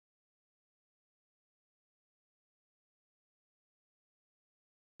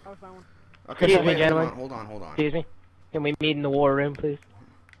was that one. Okay, Excuse so me, wait, gentlemen. hold on. Excuse me. Can we meet in the war room, please?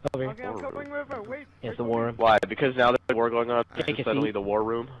 Over here. Okay, I'm coming, River. Wait. Yes, the war room. Why? Because now there's a war going on. Take a Suddenly seat. the war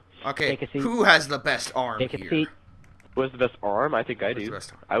room. Okay, Take a seat. who has the best arm Take a here? seat. Who has the best arm? I think I Who's the do.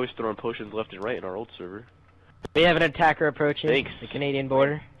 best arm? I was throwing potions left and right in our old server. We have an attacker approaching Thanks. the Canadian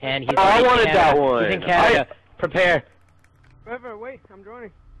border, and he's Oh, I in wanted Canada. that one. He's in Canada. Prepare. River, wait. I'm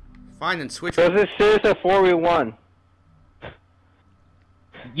joining. Fine, then switch. So this is a 4v1.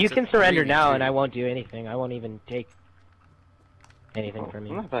 You It's a can surrender 3v2. now, and I won't do anything. I won't even take anything from I'm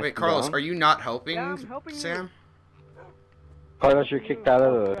you. not backing Wait, Carlos, down. are you not helping, Yeah, I'm helping you. Sam? Carlos, you're kicked out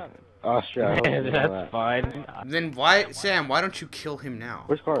of the Austria. I hope you know That's that. fine. Then why, Sam? Why don't you kill him now?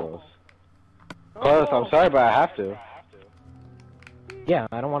 Where's Carlos? Oh, Carlos, I'm sorry, but I have to. Yeah,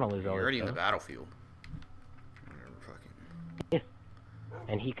 I don't want to lose all You're this already in the stuff. battlefield. Whatever, fucking.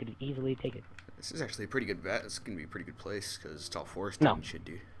 And he could easily take it. This is actually a pretty good bet. This is gonna be a pretty good place because it's all forested No. and shit,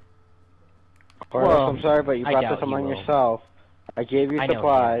 dude. Carlos, Well, I'm sorry, but you I brought doubt this among you will. yourself. I gave you I know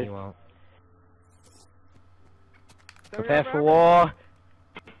supplies. you won't. So Prepare River, for war.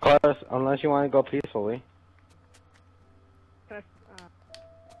 Carlos, unless you want to go peacefully. can I,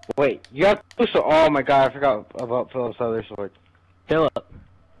 Wait, you have to. Oh my God, I forgot about Philip's other sword. Philip.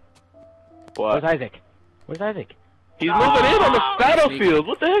 What? Where's Isaac? Where's Isaac? He's moving in on the battlefield.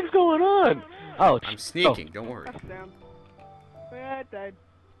 What the heck's going on? Oh, I'm sneaking. Don't worry. touchdown. Yeah, I died.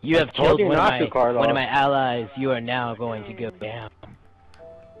 You have told killed you one of not to, Carlos. my allies. You are now going to go down.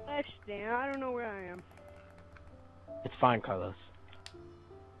 Touchdown. I don't know where I am. It's fine, Carlos.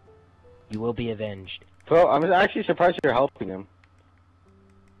 You will be avenged. Phil, I'm actually surprised you're helping him.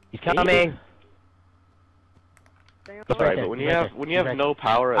 He's coming. Damn. Right Sorry, there, but when right you have there. when you have Right. no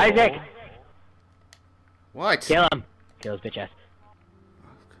power at Isaac! all, What? Kill him. Kill his bitch ass.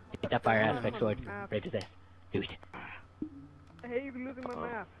 Get that fire aspect sword. Rape his ass. Do it. I hate losing my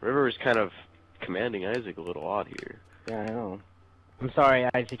map. River is kind of commanding Isaac a little odd here. Yeah, I know. I'm sorry,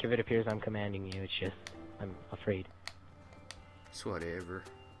 Isaac, if it appears I'm commanding you. It's just, I'm afraid. It's whatever.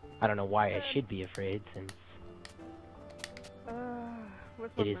 I don't know why I should be afraid, since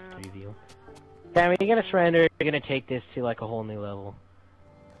What's my it is map? three of you. Sam, are you gonna surrender? You're gonna take this to like a whole new level.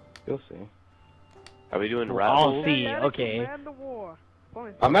 You'll see. Are we doing I'll raffles? see. Yeah, okay. command the war.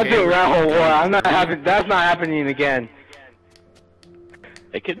 Fine. I'm not Okay. doing Raffle War. I'm not having. That's not happening again.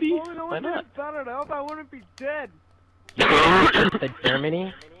 It could be. Oh, no Why one not? did better. I hope I wouldn't be dead. The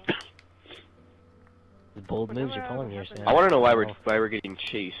Germany? The bold moves you're pulling here, Sam. I want to know why we're getting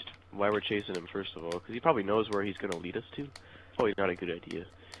chased. Why we're chasing him first of all? Because he probably knows where he's gonna lead us to. Probably not a good idea.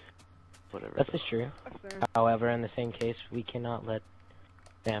 Whatever. This is true. That's fair. However, in the same case, we cannot let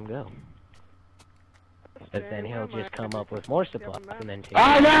Sam go. That's Because fair. then he'll Never just mind. come up with more supplies and then take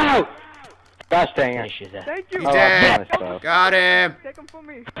Oh no! Gosh dang it! finish his ass. Thank you. He's Oh, dead. that's stuff. Got him. Take him from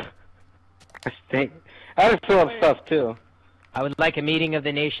me. I stink. I have Philip's stuff too. I would like a meeting of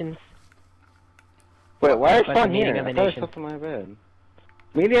the nations. Wait, why is But fun the here? meeting I of the thought I nations. slept in my bed.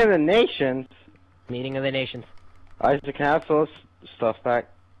 Meeting of the nations. Meeting of the nations. Isaac can have Philip's stuff back.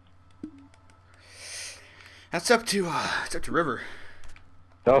 That's up to River.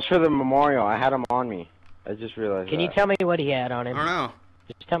 That was for the memorial. I had him on me. I just realized. Can you that. tell me what he had on I him? don't know.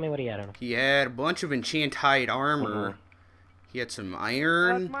 Just tell me what he had on him. He had a bunch of enchantite armor. He had some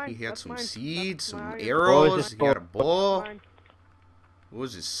iron. That's mine. He had That's some mine. seeds, That's some mine. arrows. He had a Mine. bow. Fine. What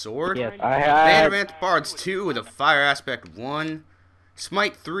was his sword? Yes. I Band had. of Antibards 2 with a fire aspect 1.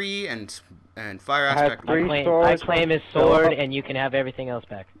 Smite 3 and fire I had aspect three 1. I swords. claim his sword, and you can have everything else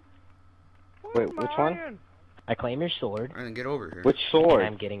back. Wait, My which one? iron. I claim your sword, And then get over here. Which and sword?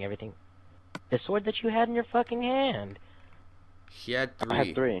 I'm getting everything. The sword that you had in your fucking hand. He had 3. I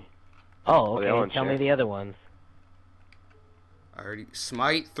had 3. Oh, the okay. other one's Tell me here. the other ones. I already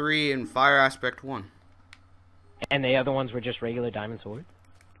Smite 3 and fire aspect 1. And the other ones were just regular diamond swords?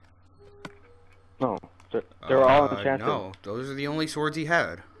 No, they're all enchanted. No, those are the only swords he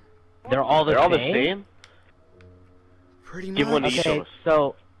had. They're all the They're all the same? same. Pretty much. Give one to each of Okay, us.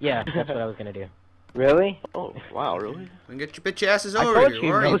 so, yeah, that's what I was gonna do. Really? Oh wow, really? Then get your bitch asses I over told here. you,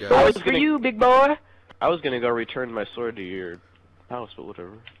 Where are no you guys? swords was for gonna- you, big boy! I was gonna go return my sword to your house, but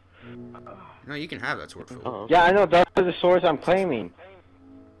whatever. No, you can have that sword, Phil. Oh. Yeah, I know. Those are the swords I'm claiming.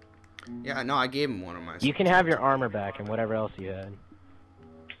 Yeah, no, I gave him one of my swords. You can have your armor back and whatever else you had.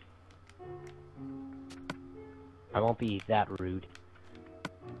 I won't be that rude.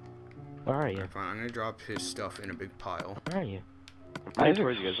 Where are you? Fine, I'm gonna drop his stuff in a big pile. Where are you? I'm Isaac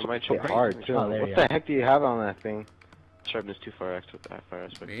towards you guys. Am I It's choking? hard too. Oh, there What you the are. heck do you have on that thing? Sharpness 2 fire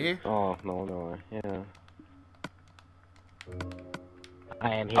aspect. Me? Oh no, yeah.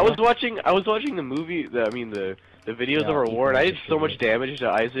 I am here. I was watching the movie. The The videos Yeah, of our equally war, and I did so distributed. much damage to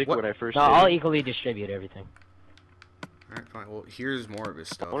Isaac What? when I first No, did I'll it. equally distribute everything. Alright, fine. Well, here's more of his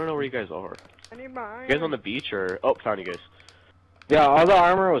stuff. I wanna know where you guys are. I need my iron. You guys on the beach or? Oh, found you guys. Yeah, all the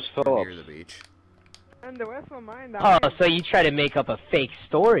armor was Near Phillips. the beach. And the rest of mine. Oh, so you try to make up a fake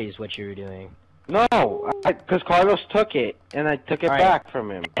story is what you were doing. No, because Carlos took it, and I took it Alright. back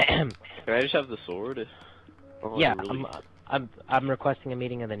from him. Can I just have the sword? Oh, Yeah, really? I'm requesting a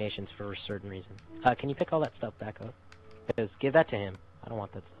meeting of the nations for a certain reason. Can you pick all that stuff back up? Because give that to him. I don't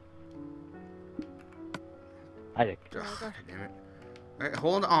want that stuff. Isaac. Ugh, God damn it. Alright,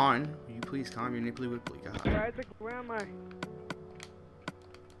 hold on. Will you please calm your nipply wipply? God. Isaac, where am I?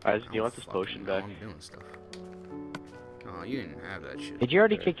 Isaac, do you Oh, want this fucking potion no, back? I'm doing stuff. Oh, you didn't have that shit. Did you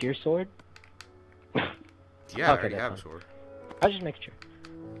already Okay. kick your sword? Yeah, I Okay, already that's have a fine. sword. I'll just make sure.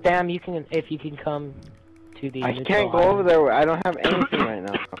 Sam, you can, if you can come to the. I neutral can't go island. over there. I don't have anything right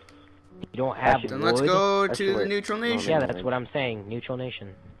now. You don't have Then wood. let's go That's to the wait. neutral No, nation. Yeah, that's what I'm saying. Neutral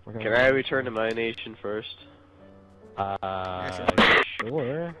nation. We're gonna Can I return to my nation first?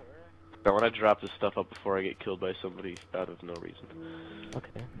 Sure. I want to drop this stuff up before I get killed by somebody out of no reason.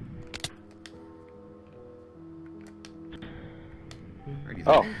 Okay. Where do you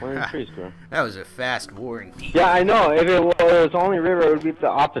Oh, think- we're in trees, bro. That was a fast war indeed. Yeah, I know. If it was only river, it would be the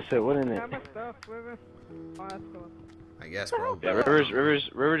opposite, wouldn't I it? have my stuff, river. Oh, that's cool. I guess, bro. Yeah,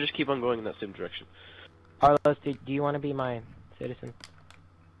 river just keep on going in that same direction. Carlos, do you want to be my citizen?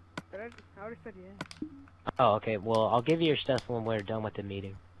 I already said yeah. Oh, okay. Well, I'll give you your stuff when we're done with the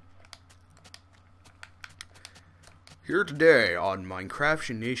meeting. Here today on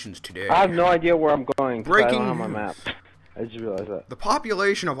Minecraftian Nations Today. I have no idea where I'm going. 'Cause I Breaking don't have my map. news. I just realized that. The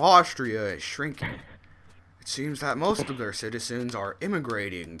population of Austria is shrinking. It seems that most of their citizens are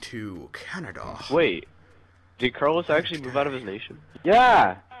immigrating to Canada. Wait, did Carlos actually move out of his nation?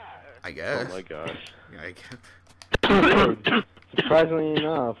 Yeah. I Oh guess. my gosh. Yeah, I guess. Surprisingly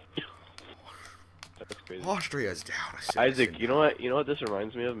enough. That's crazy. Austria's down a citizen. Isaac, you know what this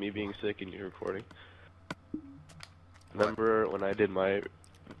reminds me of? Me being sick and you recording. Remember when I did my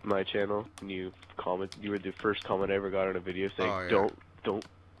channel and you were the first comment I ever got on a video saying Oh, yeah. don't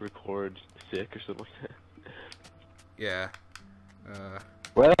record sick or something like that. Yeah.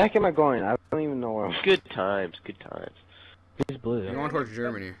 Where the heck am I going? I don't even know where I'm Good times, good times. Who's blue? You're going towards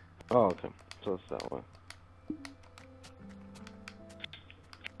Germany. Oh, okay. So it's that way.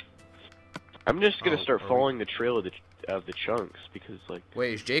 I'm just gonna Oh, start are we- following the trail of the chunks because like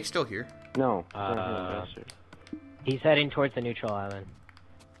Wait, is Jake still here? No. He's heading towards the neutral island.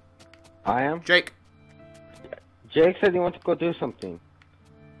 I am? Jake! Jake said he wanted to go do something.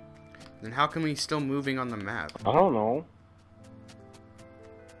 Then how come he's still moving on the map? I don't know.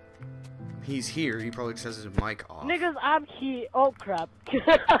 He's here, he probably just has his mic off. Niggas, I'm here. Oh crap.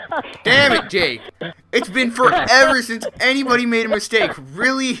 Damn it, Jake! It's been forever since anybody made a mistake.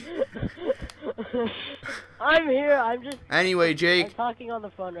 Really? I'm here. I'm Anyway, Jake. talking on the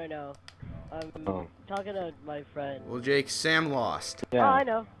phone right now. I'm Oh. talking to my friend. Well, Jake, Sam lost. Oh, Yeah. I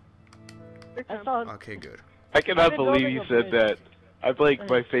know. I saw him. Okay, good. I cannot I've been believe building you a said bridge. that. I'm like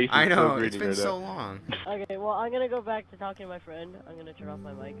my face is I know, so it's gritty been right so now. long. Okay, well, I'm gonna go back to talking to my friend. I'm gonna turn off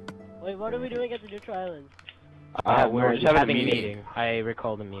my mic. Wait, what are we doing at the neutral island? I have no We're idea. just having a meeting. meeting. I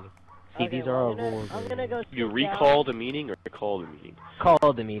recall the meeting. See, Okay, these well, are all I'm gonna- rules. I'm gonna go You sit recalled a meeting or recalled a meeting?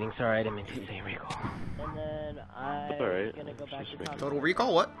 Call the meeting. Sorry, I didn't mean to say recall. down, and then I'm alright. gonna go back Just to make talking. Total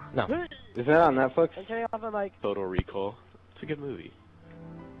Recall, what? No. Is that on Netflix? I'm turning off my mic. Total Recall. It's a good movie.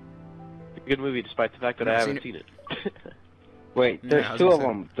 It's a good movie despite the fact that I Never haven't seen seen it. Wait, Yeah, there's I was two gonna of say.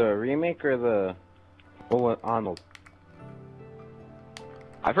 them. The remake or the... what, Arnold?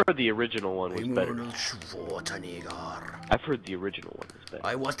 I've heard the original one was better. Arnold Schwarzenegger. I've heard the original one was better.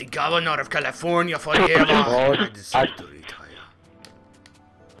 I was the governor of California forever. Oh, I deserve to retire.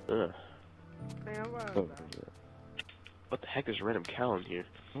 Ugh. Hey, I'm about Oh, that. What the heck is a random cow in here?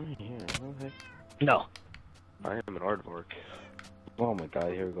 okay. No. I am an aardvark. Oh my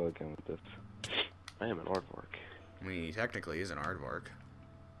god, here we go again with this. I am an aardvark. I mean, he technically is an aardvark.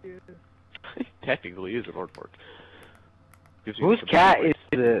 Technically is an aardvark. Gives me Whose some cat is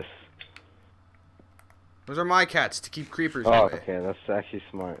advice. this? Those are my cats to keep creepers Oh, away. okay, that's actually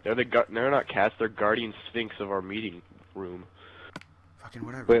smart. They're not cats, they're guardian sphinx of our meeting room. Fucking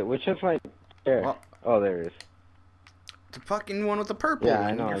whatever. Wait, which one's my chair? Well, Oh, there it is. the fucking one with the purple Yeah, I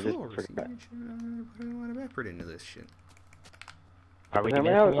in know, your I just floors. forgot. You should put a lot of effort into this shit. Are we Is missing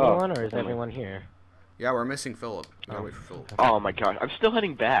everyone- oh, anyone, or is never mind. everyone here? Yeah, we're missing Philip. Gotta wait for Philip. Oh my gosh, I'm still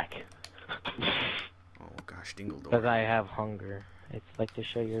heading back. Oh gosh, Dingledore. Because I have hunger. It's like to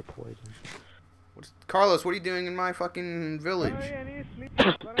show your poison. Carlos, what are you doing in my fucking village? Oh, yeah, I need to sleep, but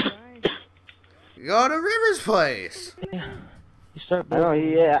I'm dying. Go to River's place. Yeah. You start I know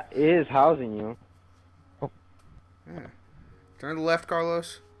building. he is housing you. Yeah. Turn to the left,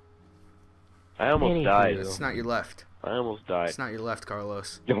 Carlos. I almost died. It's not your left. I almost died. It's not your left,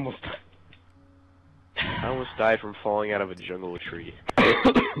 Carlos. You almost. I almost died from falling out of a jungle tree.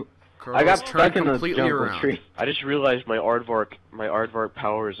 Carlos, I got turn stuck in the completely jungle around. tree. I just realized my aardvark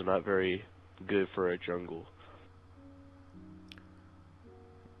powers are not very good for a jungle.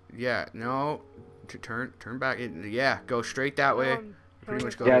 Yeah, no. Turn back. Yeah, go straight that way. Pretty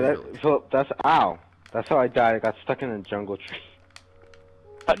much go Yeah, to the that, village. so that's ow. That's how I died. I got stuck in a jungle tree.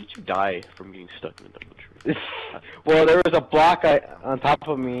 How did you die from getting stuck in a jungle tree? Well, there was a block on top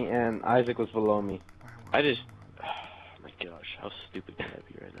of me, and Isaac was below me. I just... Oh my gosh, how stupid can I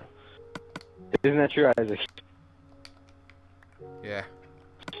be right now? Isn't that true, Isaac? Yeah.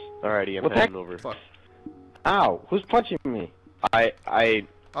 Alrighty, I'm What the heading over. Fuck. Ow! Who's punching me?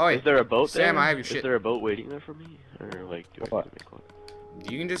 Oh, wait. Is there a boat Sam, there? I have your Is shit. there a boat waiting there for me? Or, like, do I What? have to make one?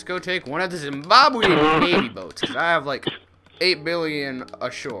 You can just go take one of the Zimbabwean Navy boats, because I have like 8 billion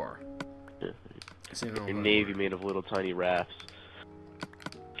ashore. Yeah. So, you know, Your navy made of little tiny rafts.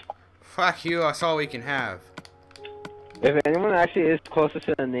 Fuck you, that's all we can have. If anyone actually is closest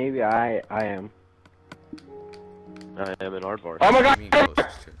to the Navy, I am. I am an aardvark. Oh my god! Me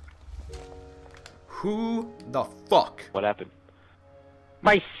closest to. Who the fuck? What happened?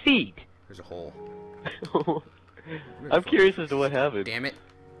 My seat. There's a hole. I'm curious as to what happened. Damn it.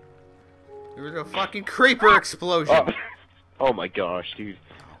 There was a fucking creeper explosion. Oh my gosh, dude.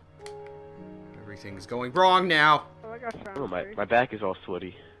 Everything's going wrong now. Oh, I got found. Oh, my back is all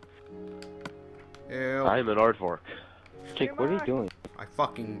sweaty. Ew. I'm an aardvark. Jake, what are you doing? I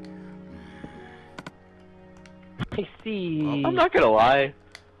fucking... My seat. I'm not gonna lie.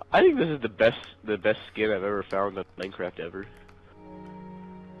 I think this is the best skin I've ever found on Minecraft ever.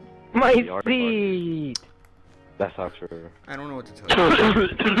 My The aardvark. seat. That's not true. I don't know what to tell you.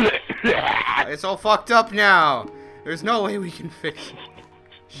 It's all fucked up now. There's no way we can fix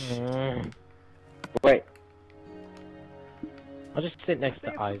it. Wait. I'll just sit next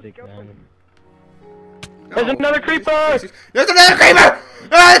to Isaac then. No. There's another creeper! There's another creeper!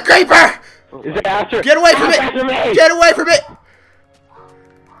 Another creeper! Is it after? Get away from It's after me! it! Get away from it!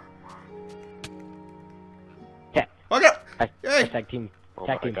 Yeah. Fuck it! Hey! Tag team. Oh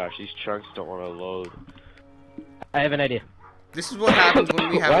Tag my team. gosh, these chunks don't want to load. I have an idea. This is what happens when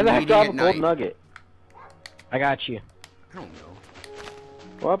we Why have the a heck do I meeting have at a gold night. nugget? I got you. I don't know.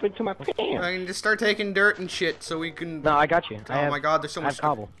 What happened to my pants? I can just start taking dirt and shit so we can... No, I got you. Oh my god, there's so I much have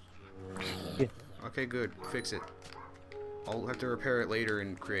cobble. Okay, good. Fix it. I'll have to repair it later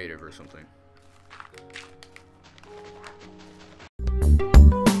in creative or something.